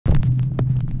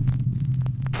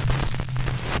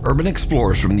Urban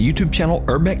explorers from the YouTube channel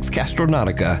Urbex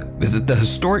Castronautica visit the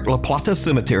historic La Plata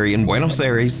Cemetery in Buenos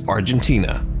Aires,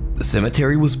 Argentina. The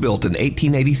cemetery was built in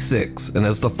 1886 and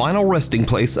is the final resting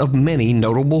place of many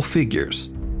notable figures.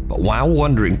 But while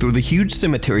wandering through the huge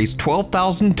cemetery's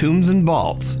 12,000 tombs and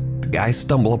vaults, the guys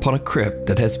stumble upon a crypt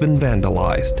that has been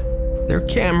vandalized. Their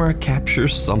camera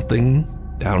captures something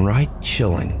downright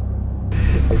chilling.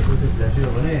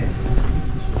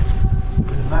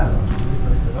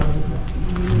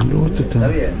 No, esto están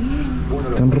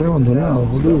re abandonados,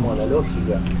 boludo. Como la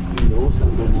lógica y lo usan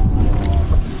como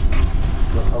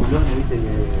los jaulones, viste,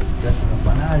 que hacen los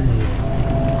panales.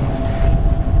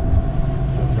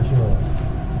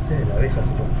 No sé, la abeja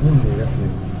se confunde y hace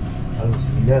algo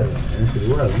similar en ese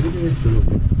lugar. Miren esto.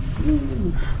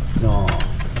 No.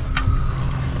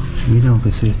 Miren lo que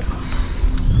es esto.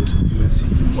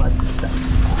 What the...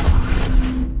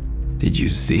 Did you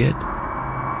see it?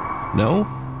 No?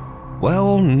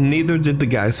 Well, neither did the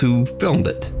guys who filmed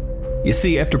it. You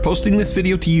see, after posting this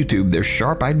video to YouTube, their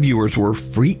sharp-eyed viewers were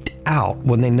freaked out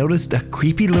when they noticed a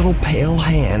creepy little pale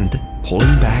hand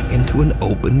pulling back into an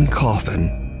open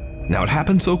coffin. Now, it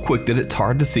happened so quick that it's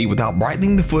hard to see without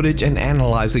brightening the footage and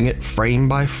analyzing it frame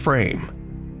by frame.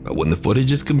 But when the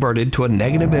footage is converted to a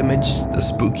negative image, the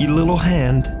spooky little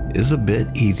hand is a bit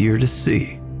easier to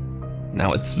see.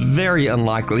 Now, it's very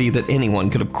unlikely that anyone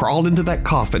could have crawled into that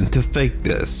coffin to fake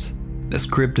this. This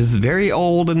crypt is very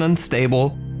old and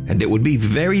unstable, and it would be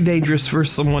very dangerous for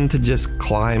someone to just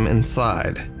climb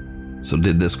inside. So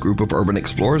did this group of urban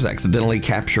explorers accidentally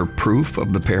capture proof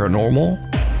of the paranormal?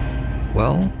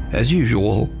 Well, as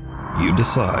usual, you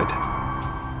decide.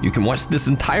 You can watch this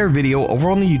entire video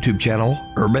over on the YouTube channel,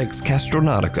 Urbex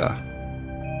Castronautica.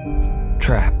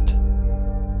 Trapped.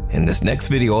 In this next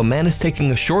video, a man is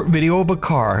taking a short video of a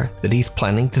car that he's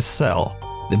planning to sell.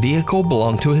 The vehicle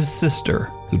belonged to his sister,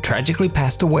 who tragically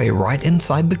passed away right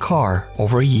inside the car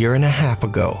over a year and a half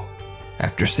ago.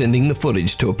 After sending the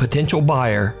footage to a potential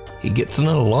buyer, he gets an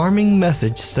alarming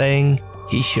message saying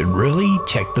he should really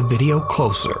check the video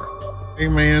closer. Hey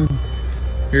man,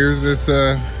 here's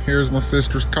my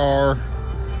sister's car.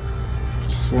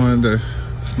 Just wanted to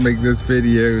make this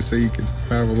video so you could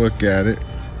have a look at it.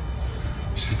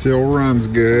 She still runs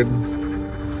good.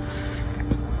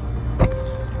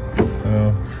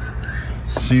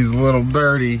 She's a little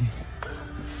dirty.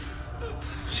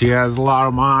 She has a lot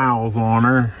of miles on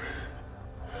her,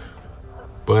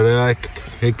 but it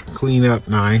can clean up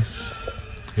nice.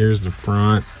 Here's the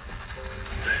front,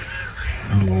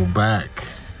 and a little back.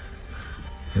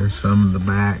 Here's some of the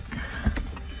back.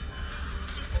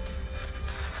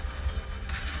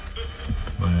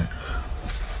 But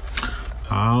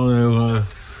I don't know,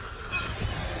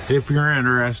 if you're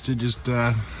interested, just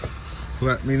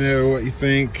let me know what you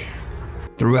think.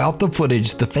 Throughout the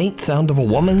footage, the faint sound of a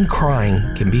woman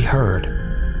crying can be heard.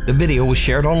 The video was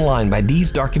shared online by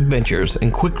D's Dark Adventures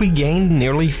and quickly gained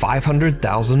nearly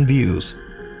 500,000 views.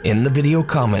 In the video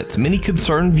comments, many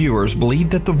concerned viewers believe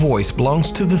that the voice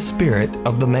belongs to the spirit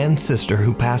of the man's sister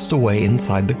who passed away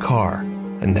inside the car,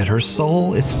 and that her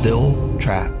soul is still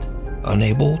trapped,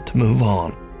 unable to move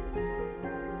on.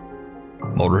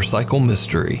 Motorcycle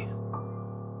mystery.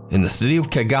 In the city of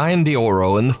Cagayan de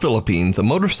Oro in the Philippines, a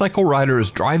motorcycle rider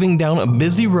is driving down a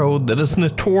busy road that is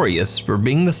notorious for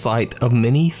being the site of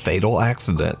many fatal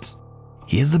accidents.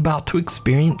 He is about to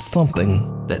experience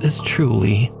something that is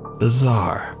truly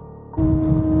bizarre.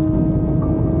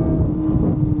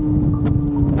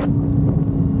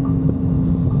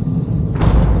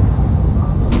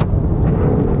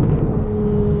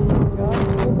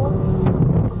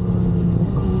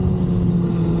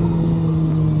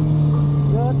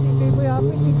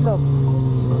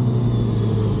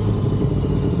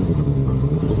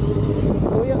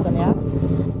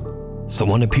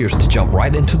 Someone appears to jump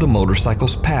right into the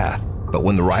motorcycle's path, but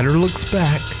when the rider looks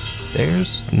back,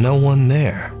 there's no one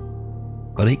there.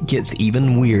 But it gets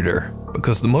even weirder,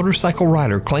 because the motorcycle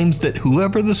rider claims that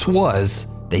whoever this was,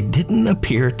 they didn't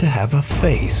appear to have a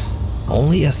face,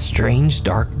 only a strange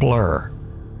dark blur.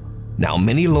 Now,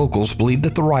 many locals believe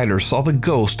that the rider saw the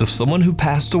ghost of someone who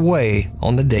passed away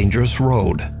on the dangerous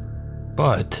road.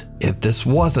 But if this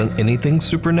wasn't anything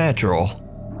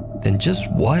supernatural, then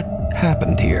just what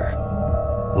happened here?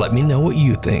 Let me know what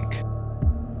you think.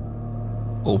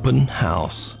 Open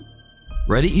house.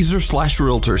 Reddit user /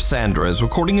 realtor Sandra is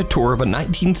recording a tour of a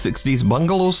 1960s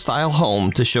bungalow-style home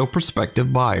to show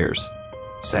prospective buyers.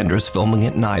 Sandra's filming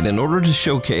at night in order to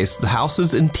showcase the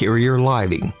house's interior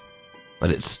lighting.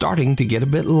 But it's starting to get a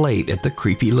bit late at the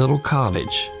creepy little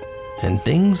cottage, and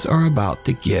things are about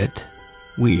to get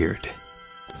weird.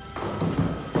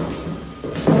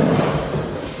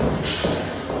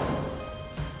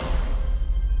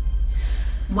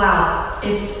 Wow,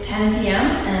 it's 10 p.m.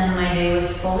 and my day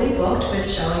was fully booked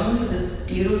with showings of this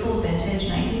beautiful vintage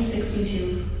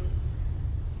 1962.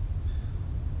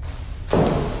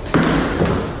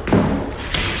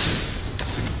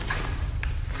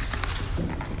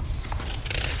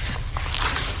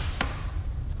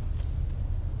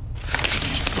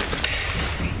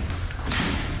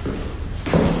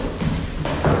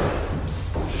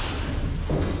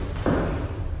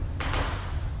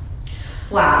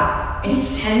 Wow,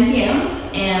 it's 10 p.m.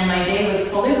 and my day was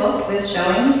fully booked with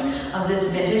showings of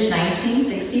this vintage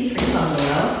 1963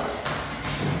 bungalow.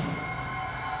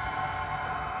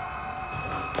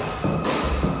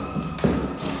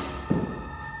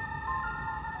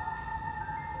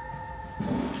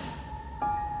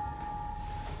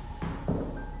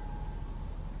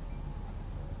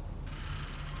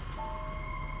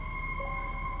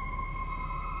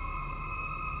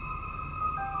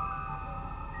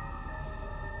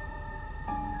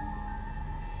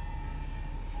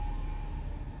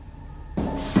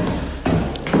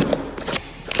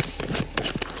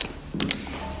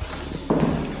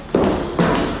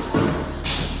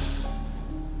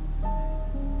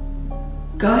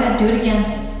 Go ahead, do it again.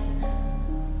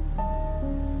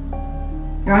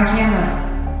 You're on camera.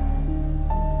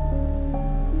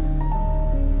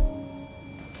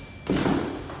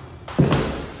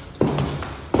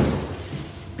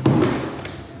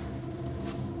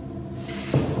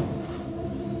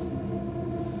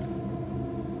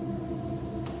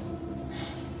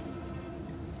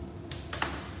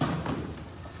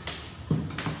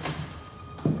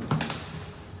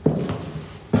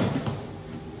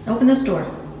 Open this door.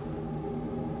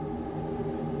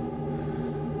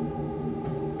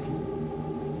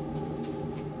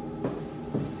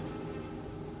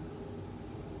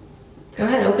 Go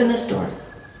ahead, open this door.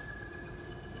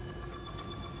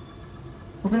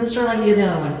 Open this door like you did the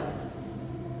other one.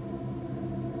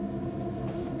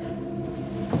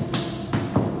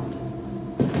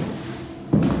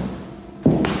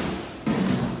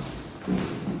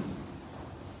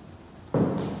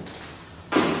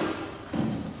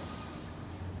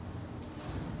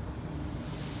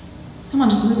 Come on,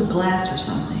 just move the glass or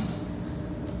something.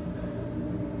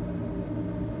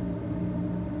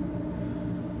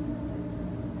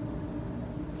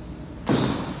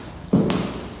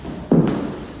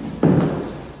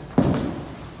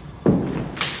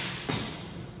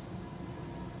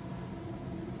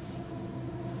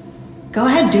 Go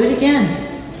ahead, do it again.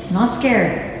 I'm not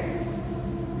scared.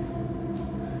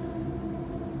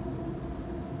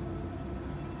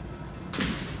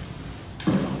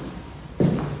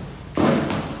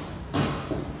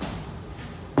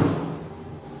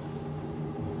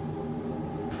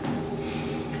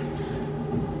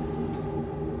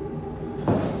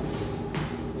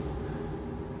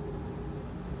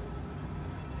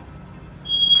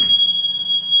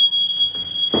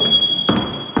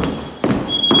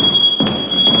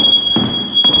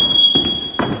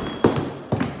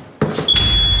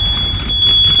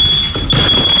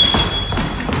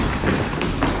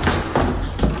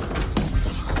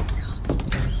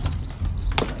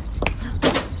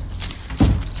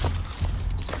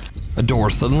 A door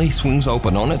suddenly swings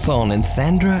open on its own and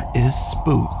Sandra is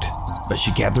spooked, but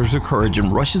she gathers her courage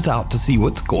and rushes out to see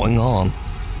what's going on.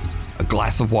 A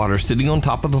glass of water sitting on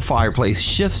top of the fireplace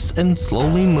shifts and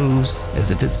slowly moves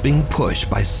as if it's being pushed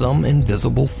by some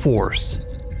invisible force.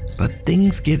 But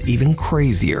things get even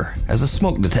crazier as a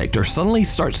smoke detector suddenly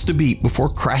starts to beep before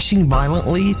crashing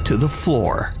violently to the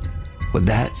floor. With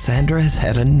that, Sandra has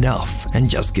had enough and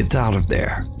just gets out of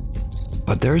there.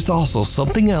 But there's also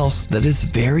something else that is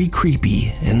very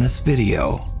creepy in this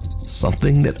video.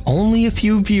 Something that only a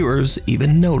few viewers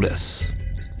even notice.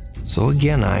 So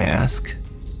again I ask,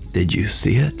 did you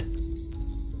see it?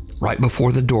 Right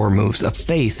before the door moves, a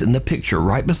face in the picture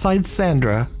right beside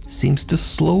Sandra seems to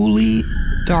slowly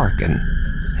darken.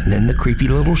 And then the creepy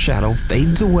little shadow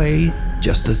fades away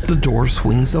just as the door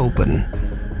swings open.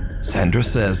 Sandra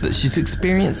says that she's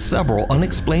experienced several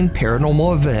unexplained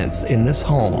paranormal events in this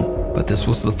home, but this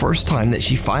was the first time that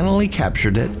she finally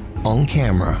captured it on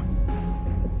camera.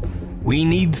 We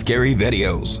need scary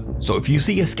videos. So if you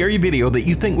see a scary video that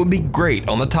you think would be great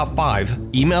on the top 5,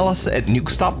 email us at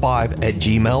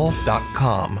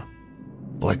nukestop5@gmail.com.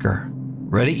 Flicker.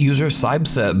 Reddit user Sib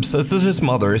says that his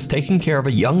mother is taking care of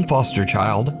a young foster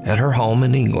child at her home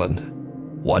in England.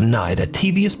 One night, a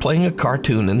TV is playing a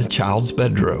cartoon in the child's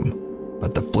bedroom,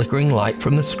 but the flickering light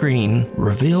from the screen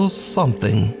reveals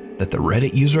something that the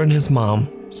Reddit user and his mom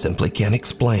simply can't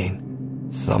explain.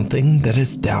 Something that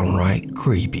is downright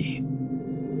creepy.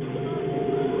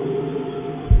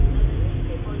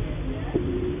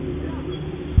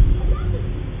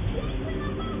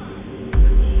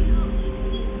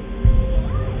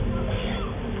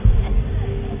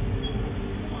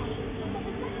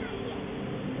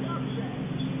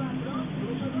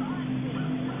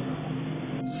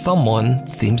 someone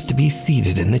seems to be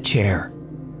seated in the chair.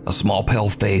 A small pale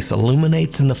face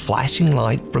illuminates in the flashing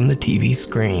light from the TV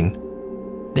screen.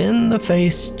 Then the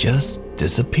face just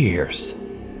disappears.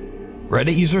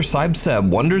 Reddit user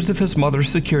Seb wonders if his mother's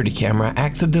security camera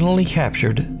accidentally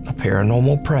captured a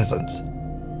paranormal presence.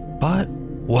 But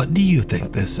what do you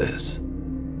think this is?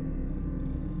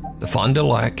 The Fond du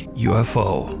Lac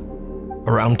UFO.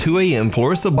 Around 2 a.m.,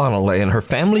 Florissa Bonnelet and her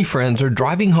family friends are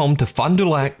driving home to Fond du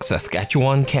Lac,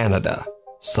 Saskatchewan, Canada.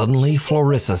 Suddenly,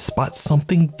 Florissa spots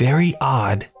something very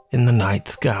odd in the night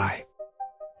sky.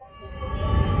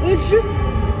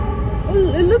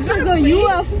 It looks like a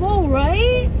UFO,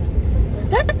 right?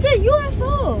 That's a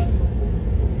UFO.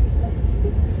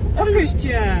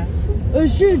 Christian.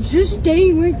 It's just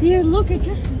staying right there. Look, it's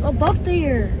just above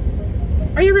there.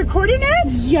 Are you recording it?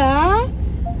 Yeah.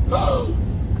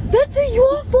 That's a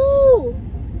UFO.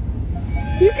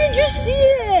 You can just see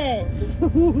it.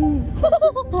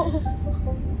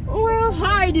 Well,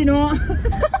 hide, you know.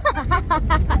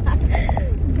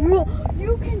 Bro,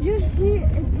 you can just see it.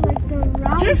 It's like the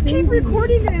round. Just keep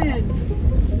recording it.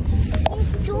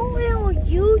 It's only on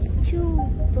YouTube.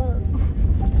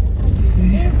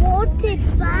 It won't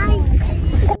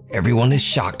expire. Everyone is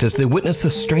shocked as they witness a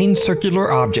strange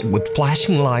circular object with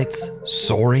flashing lights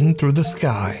soaring through the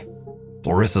sky.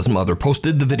 Florissa's mother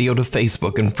posted the video to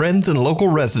Facebook, and friends and local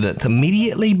residents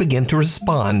immediately began to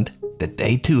respond that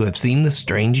they too have seen the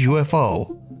strange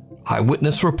UFO.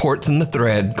 Eyewitness reports in the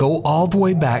thread go all the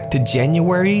way back to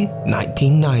January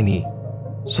 1990.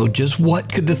 So just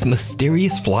what could this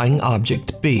mysterious flying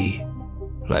object be?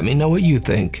 Let me know what you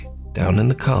think down in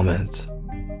the comments.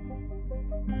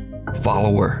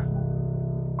 Follower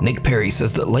Nick Perry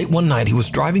says that late one night he was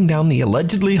driving down the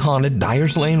allegedly haunted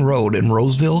Dyers Lane Road in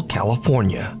Roseville,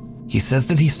 California. He says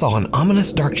that he saw an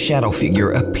ominous dark shadow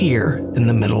figure appear in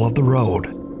the middle of the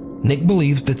road. Nick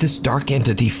believes that this dark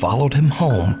entity followed him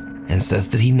home and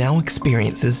says that he now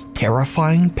experiences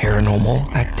terrifying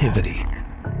paranormal activity.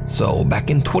 So back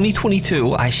in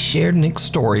 2022, I shared Nick's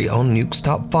story on Nukes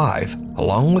Top 5,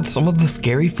 along with some of the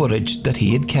scary footage that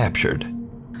he had captured.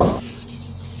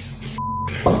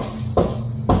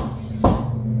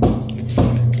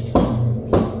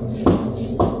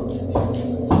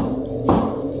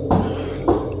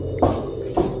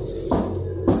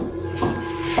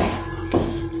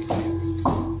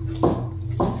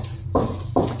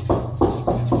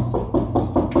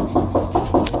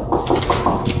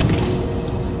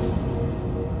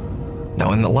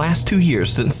 Now, in the last 2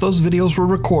 years since those videos were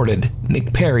recorded,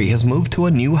 Nick Perry has moved to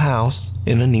a new house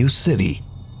in a new city,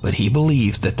 but he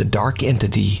believes that the dark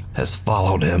entity has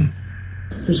followed him.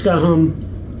 I just got home,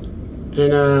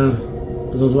 and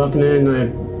as I was walking in, I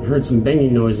heard some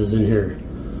banging noises in here.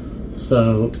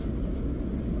 So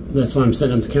that's why I'm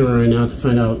setting up the camera right now to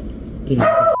find out, you know,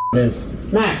 what the f it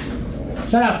is. Max,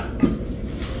 shut up!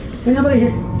 Ain't nobody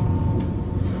here.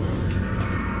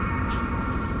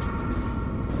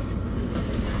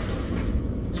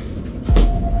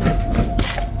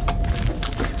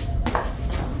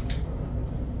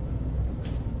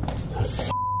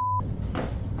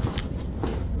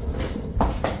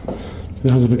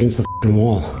 That was up against the f***ing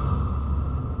wall.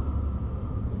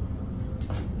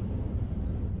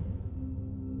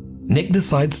 Nick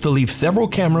decides to leave several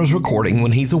cameras recording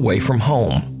when he's away from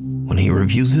home. When he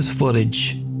reviews his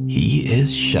footage, he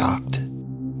is shocked.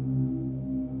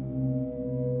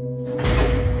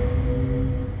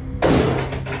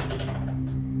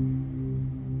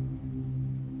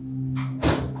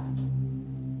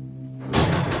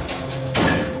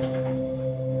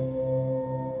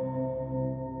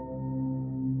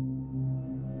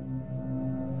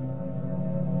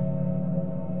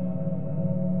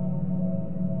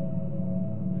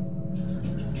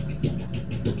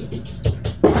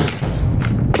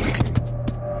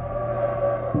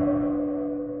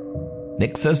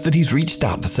 Nick says that he's reached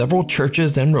out to several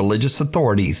churches and religious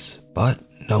authorities, but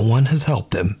no one has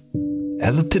helped him.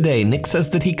 As of today, Nick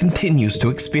says that he continues to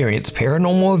experience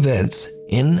paranormal events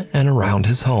in and around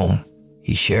his home.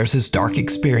 He shares his dark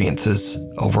experiences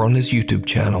over on his YouTube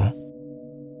channel.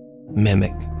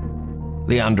 Mimic.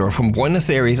 Leandro from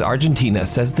Buenos Aires, Argentina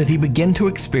says that he began to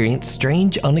experience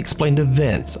strange unexplained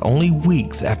events only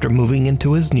weeks after moving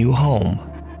into his new home.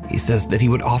 He says that he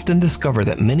would often discover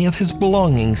that many of his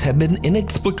belongings had been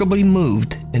inexplicably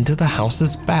moved into the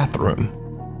house's bathroom.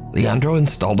 Leandro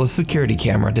installed a security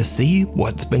camera to see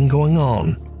what's been going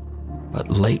on. But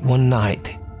late one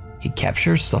night, he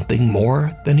captures something more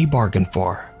than he bargained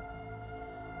for.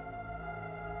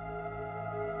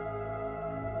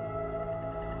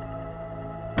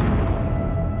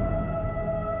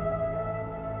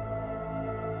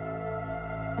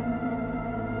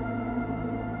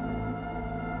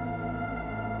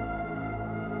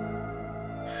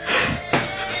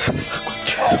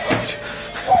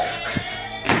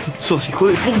 sos, hijo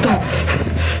de puta?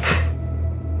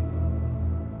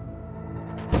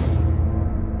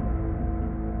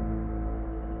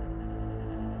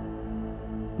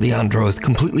 Leandro is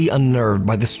completely unnerved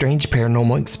by the strange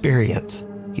paranormal experience.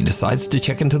 He decides to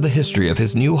check into the history of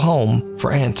his new home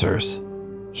for answers.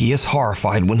 He is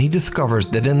horrified when he discovers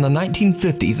that in the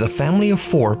 1950s, a family of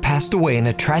 4 passed away in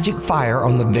a tragic fire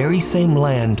on the very same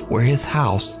land where his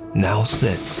house now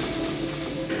sits.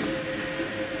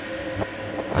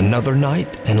 Another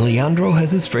night, and Leandro has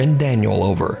his friend Daniel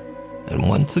over. And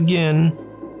once again,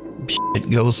 shit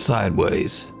goes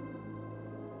sideways.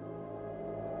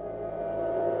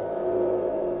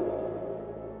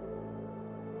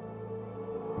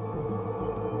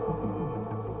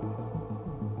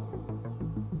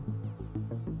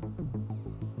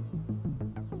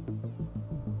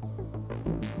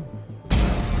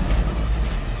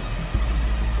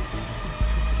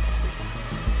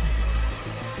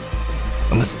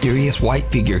 A mysterious white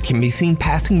figure can be seen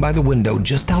passing by the window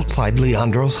just outside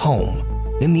Leandro's home.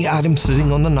 Then the items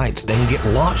sitting on the nightstand get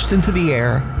launched into the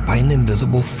air by an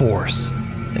invisible force,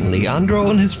 and Leandro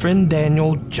and his friend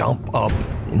Daniel jump up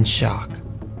in shock.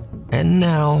 And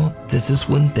now, this is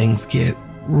when things get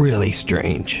really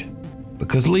strange.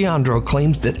 Because Leandro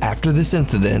claims that after this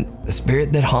incident, the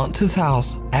spirit that haunts his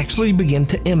house actually began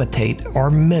to imitate or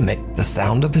mimic the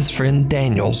sound of his friend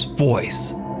Daniel's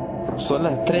voice. Son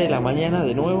las 3 de la mañana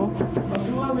de nuevo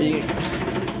y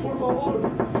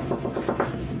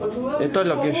esto es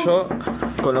lo que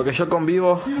con lo que yo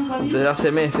convivo desde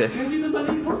hace meses.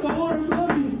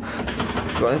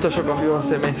 Con esto yo convivo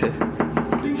hace meses.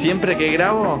 Siempre que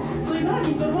grabo,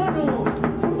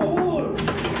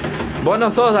 vos no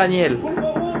sos Daniel,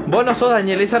 vos no sos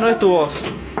Daniel, esa no es tu voz.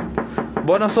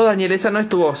 Vos no sos Daniel, esa no es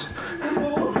tu voz.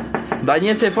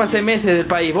 Daniel se fue hace meses del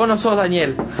país, vos no sos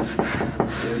Daniel.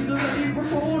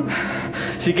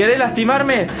 Si querés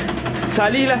lastimarme,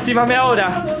 salí y lastimame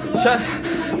ahora. Ya.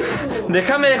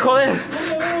 Déjame de joder.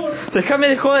 Déjame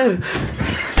de joder.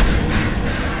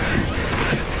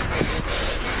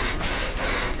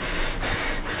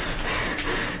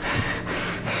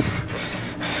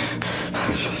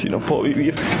 Yo sí no puedo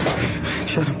vivir.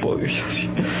 Ya no puedo vivir así.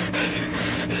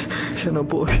 Ya no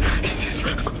puedo vivir. ¿Qué es eso?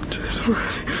 La concha de su madre.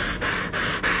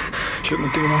 Yo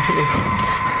no tengo más miedo.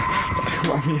 No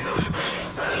tengo más miedo.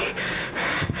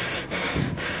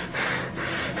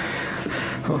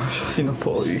 No, yo así no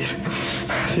puedo vivir.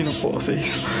 Así no puedo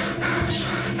seguir.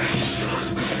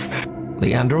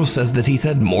 Leandro says that he's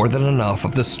had more than enough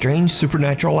of the strange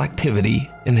supernatural activity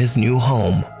in his new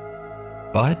home.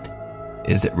 But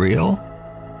is it real?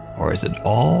 Or is it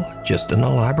all just an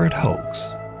elaborate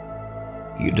hoax?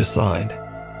 You decide.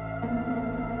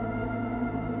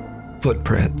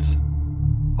 Footprints.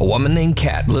 A woman named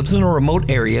Kat lives in a remote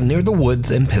area near the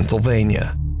woods in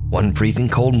Pennsylvania. One freezing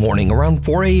cold morning around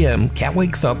 4 a.m., Kat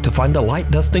wakes up to find a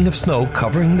light dusting of snow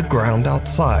covering the ground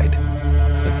outside.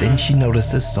 But then she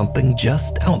notices something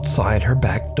just outside her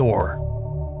back door.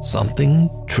 Something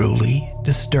truly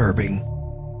disturbing.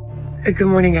 Good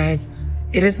morning, guys.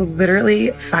 It is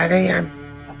literally 5 a.m.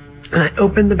 and I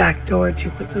opened the back door to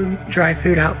put some dry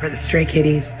food out for the stray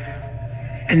kitties.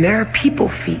 And there are people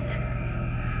feet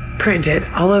printed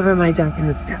all over my deck in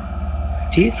the snow.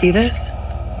 Do you see this?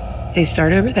 They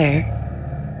start over there.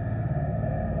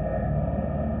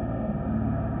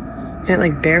 And it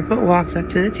like barefoot walks up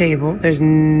to the table. There's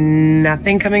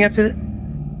nothing coming up to the...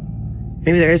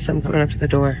 Maybe there is some coming up to the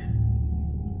door.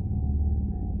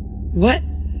 What?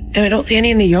 And I don't see any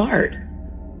in the yard.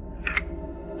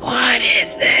 What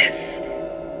is this?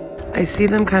 I see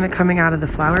them kind of coming out of the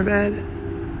flower bed.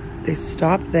 They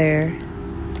stop there.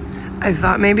 I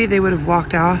thought maybe they would have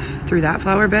walked off through that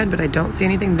flower bed, but I don't see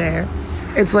anything there.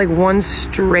 It's like one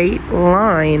straight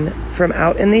line from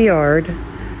out in the yard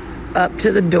up to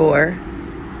the door,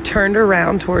 turned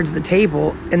around towards the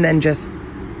table, and then just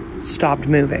stopped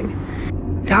moving.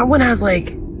 That one has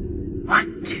like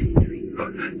 1, 2, 3,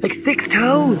 4, like 6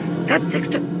 toes. That's 6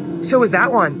 toes. So is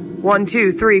that one. 1,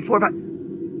 2, 3, 4, 5.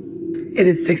 It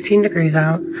is 16 degrees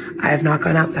out. I have not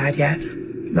gone outside yet.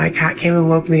 My cat came and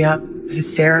woke me up,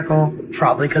 hysterical,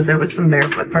 probably because there was some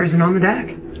barefoot person on the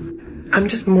deck. I'm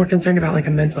just more concerned about like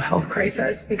a mental health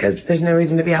crisis because there's no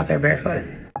reason to be out there barefoot.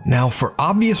 Now, for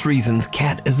obvious reasons,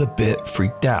 Kat is a bit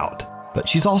freaked out, but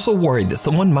she's also worried that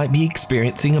someone might be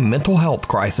experiencing a mental health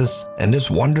crisis and is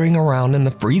wandering around in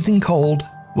the freezing cold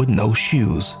with no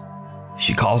shoes.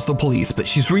 She calls the police, but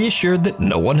she's reassured that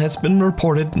no one has been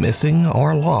reported missing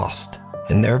or lost,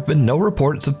 and there have been no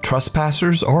reports of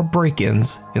trespassers or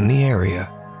break-ins in the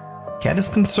area. Kat is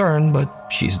concerned,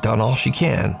 but she's done all she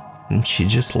can, and she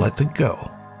just lets it go.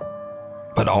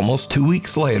 But almost 2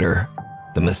 weeks later,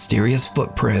 the mysterious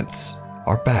footprints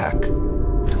are back.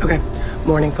 Okay,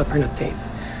 morning footprint update.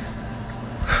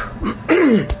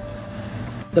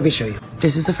 Let me show you.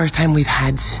 This is the first time we've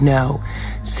had snow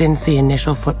since the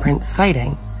initial footprint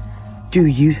sighting. Do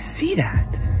you see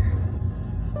that?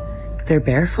 They're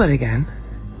barefoot again.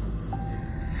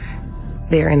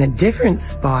 They're in a different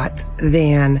spot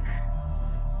than...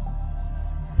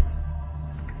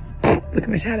 Look at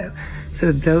my shadow.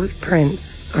 So those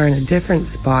prints are in a different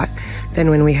spot than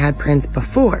when we had prints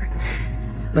before.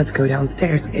 Let's go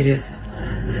downstairs. It is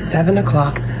 7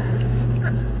 o'clock.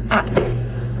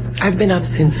 I've been up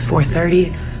since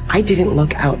 4:30. I didn't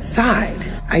look outside.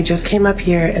 I just came up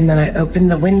here and then I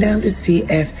opened the window to see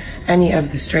if any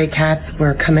of the stray cats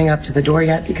were coming up to the door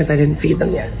yet because I didn't feed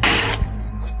them yet.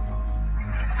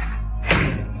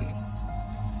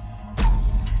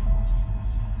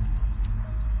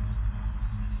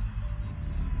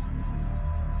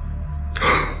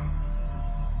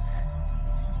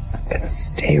 I'm gonna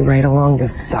stay right along the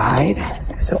side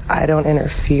so I don't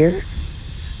interfere.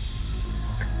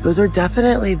 Those are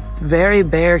definitely very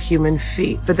bare human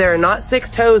feet, but there are not 6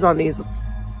 toes on these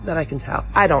that I can tell.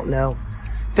 I don't know.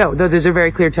 No, those are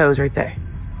very clear toes right there.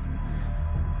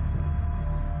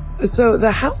 So the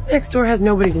house next door has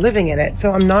nobody living in it,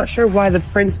 so I'm not sure why the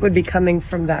prints would be coming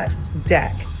from that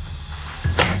deck.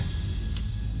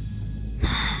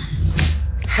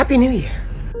 Happy New Year.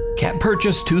 Kat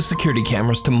purchased 2 security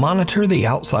cameras to monitor the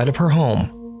outside of her home,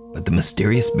 but the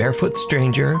mysterious barefoot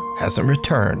stranger hasn't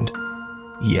returned.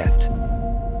 Yet.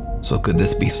 So could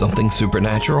this be something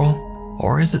supernatural?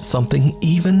 Or is it something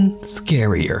even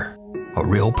scarier? A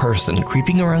real person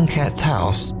creeping around Kat's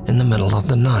house in the middle of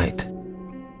the night.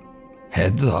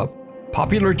 Heads up,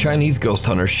 popular Chinese ghost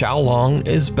hunter Xiao Long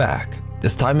is back,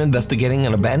 this time investigating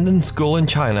an abandoned school in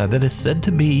China that is said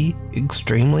to be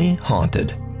extremely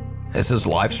haunted. As his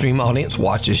live stream audience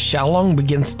watches, Xiao Long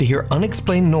begins to hear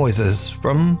unexplained noises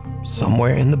from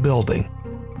somewhere in the building.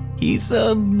 He's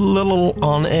a little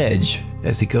on edge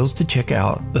as he goes to check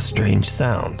out the strange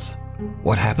sounds.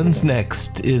 What happens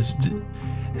next is...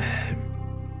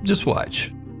 just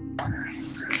watch.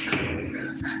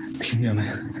 听见没？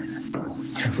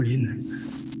开回音呢。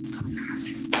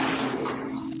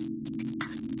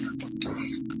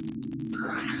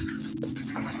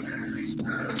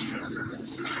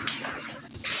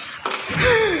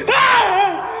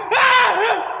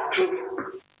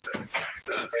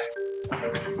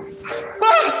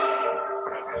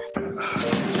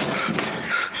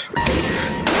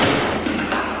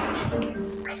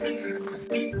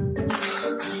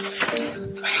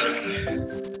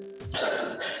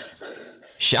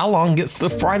 Xiao Long gets the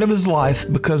fright of his life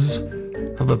because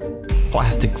of a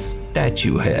plastic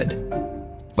statue head.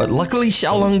 But luckily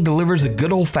Xiao Long delivers a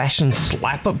good old-fashioned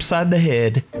slap upside the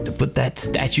head to put that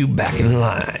statue back in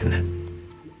line.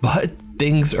 But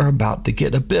things are about to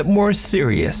get a bit more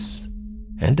serious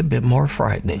and a bit more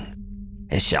frightening.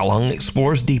 As Xiao Long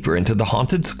explores deeper into the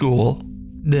haunted school,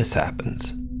 this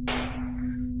happens.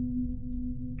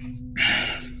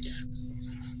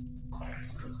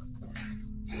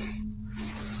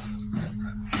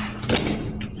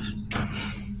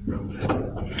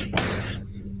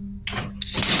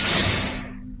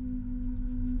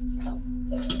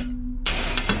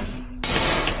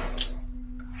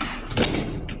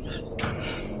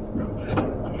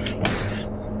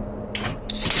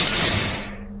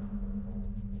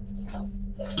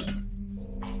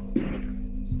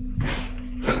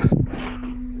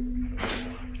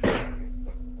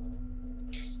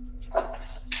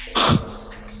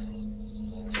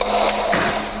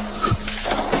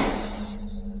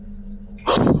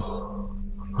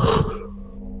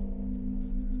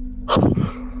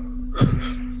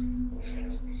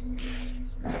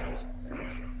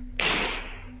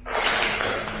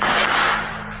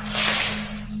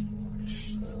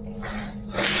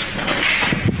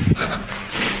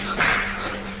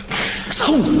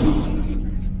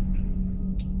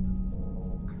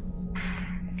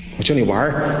我叫你玩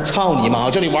儿，操你妈！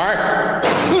我叫你玩儿。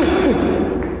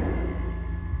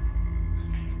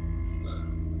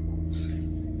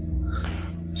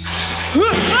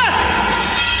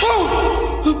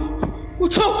我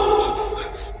操！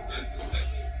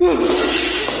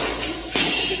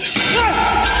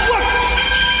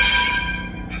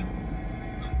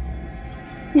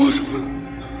我操！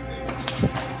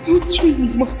我去你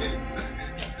妈！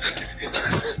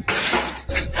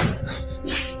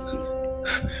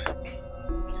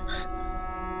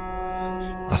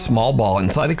 A small ball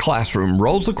inside a classroom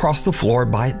rolls across the floor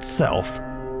by itself,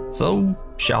 so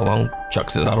Xiao Long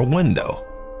chucks it out a window.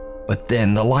 But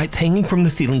then the lights hanging from the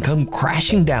ceiling come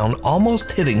crashing down,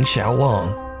 almost hitting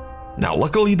Xiaolong. Now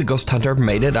luckily the ghost hunter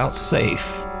made it out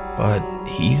safe, but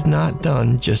he's not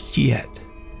done just yet.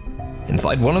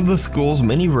 Inside one of the school's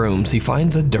many rooms, he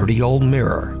finds a dirty old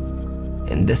mirror.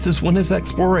 And this is when his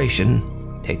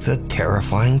exploration takes a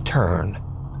terrifying turn.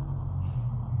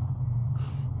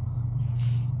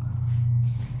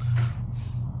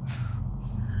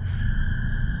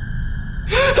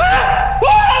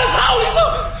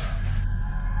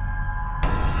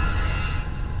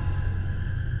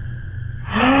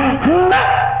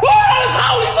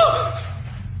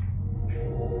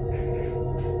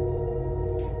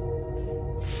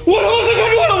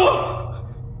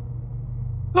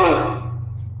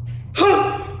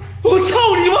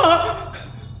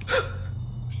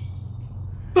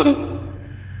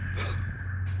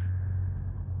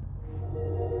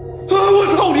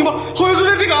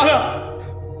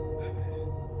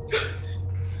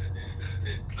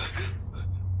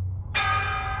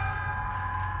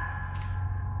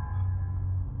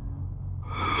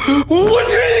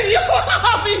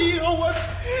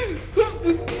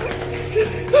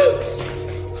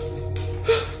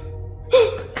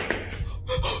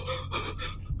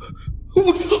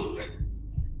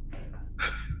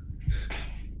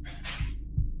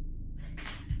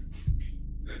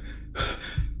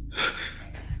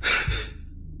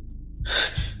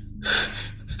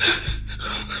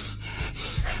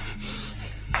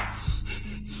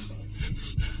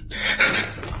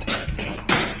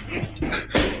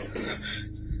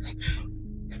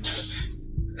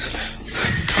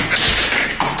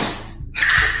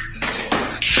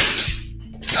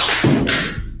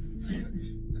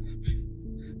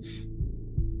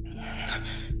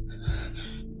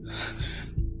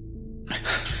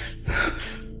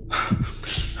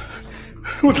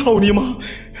我操你妈！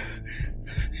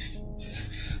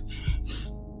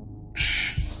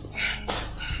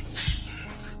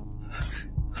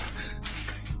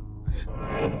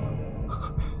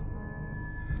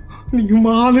你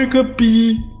妈了个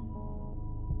逼！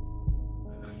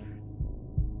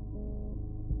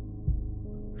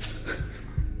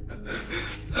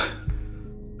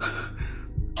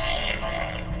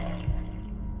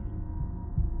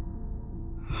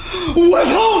我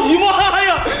操你妈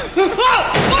呀！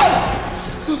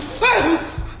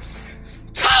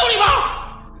操你妈！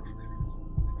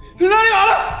你哪里完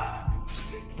了？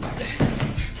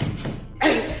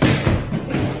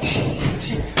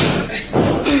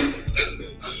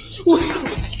我操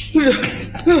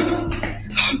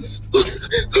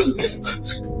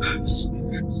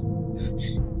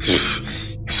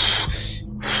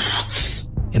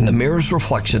！In the mirror's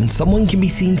reflection, someone can be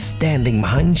seen standing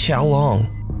behind Xiaolong.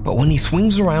 But when he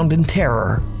swings around in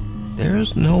terror,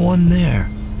 there's no one there.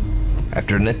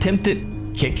 After an attempt at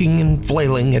kicking and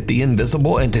flailing at the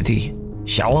invisible entity,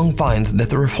 Xiaolong finds that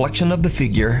the reflection of the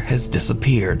figure has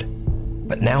disappeared.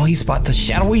 But now he spots a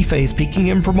shadowy face peeking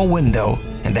in from a window,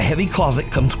 and a heavy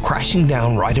closet comes crashing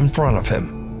down right in front of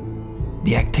him.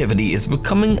 The activity is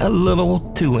becoming a little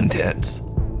too intense,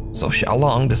 so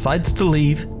Xiaolong decides to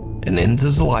leave and ends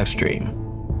his live stream.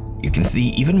 You can see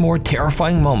even more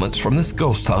terrifying moments from this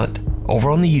ghost hunt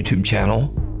over on the YouTube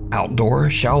channel, Outdoor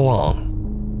Xiaolong.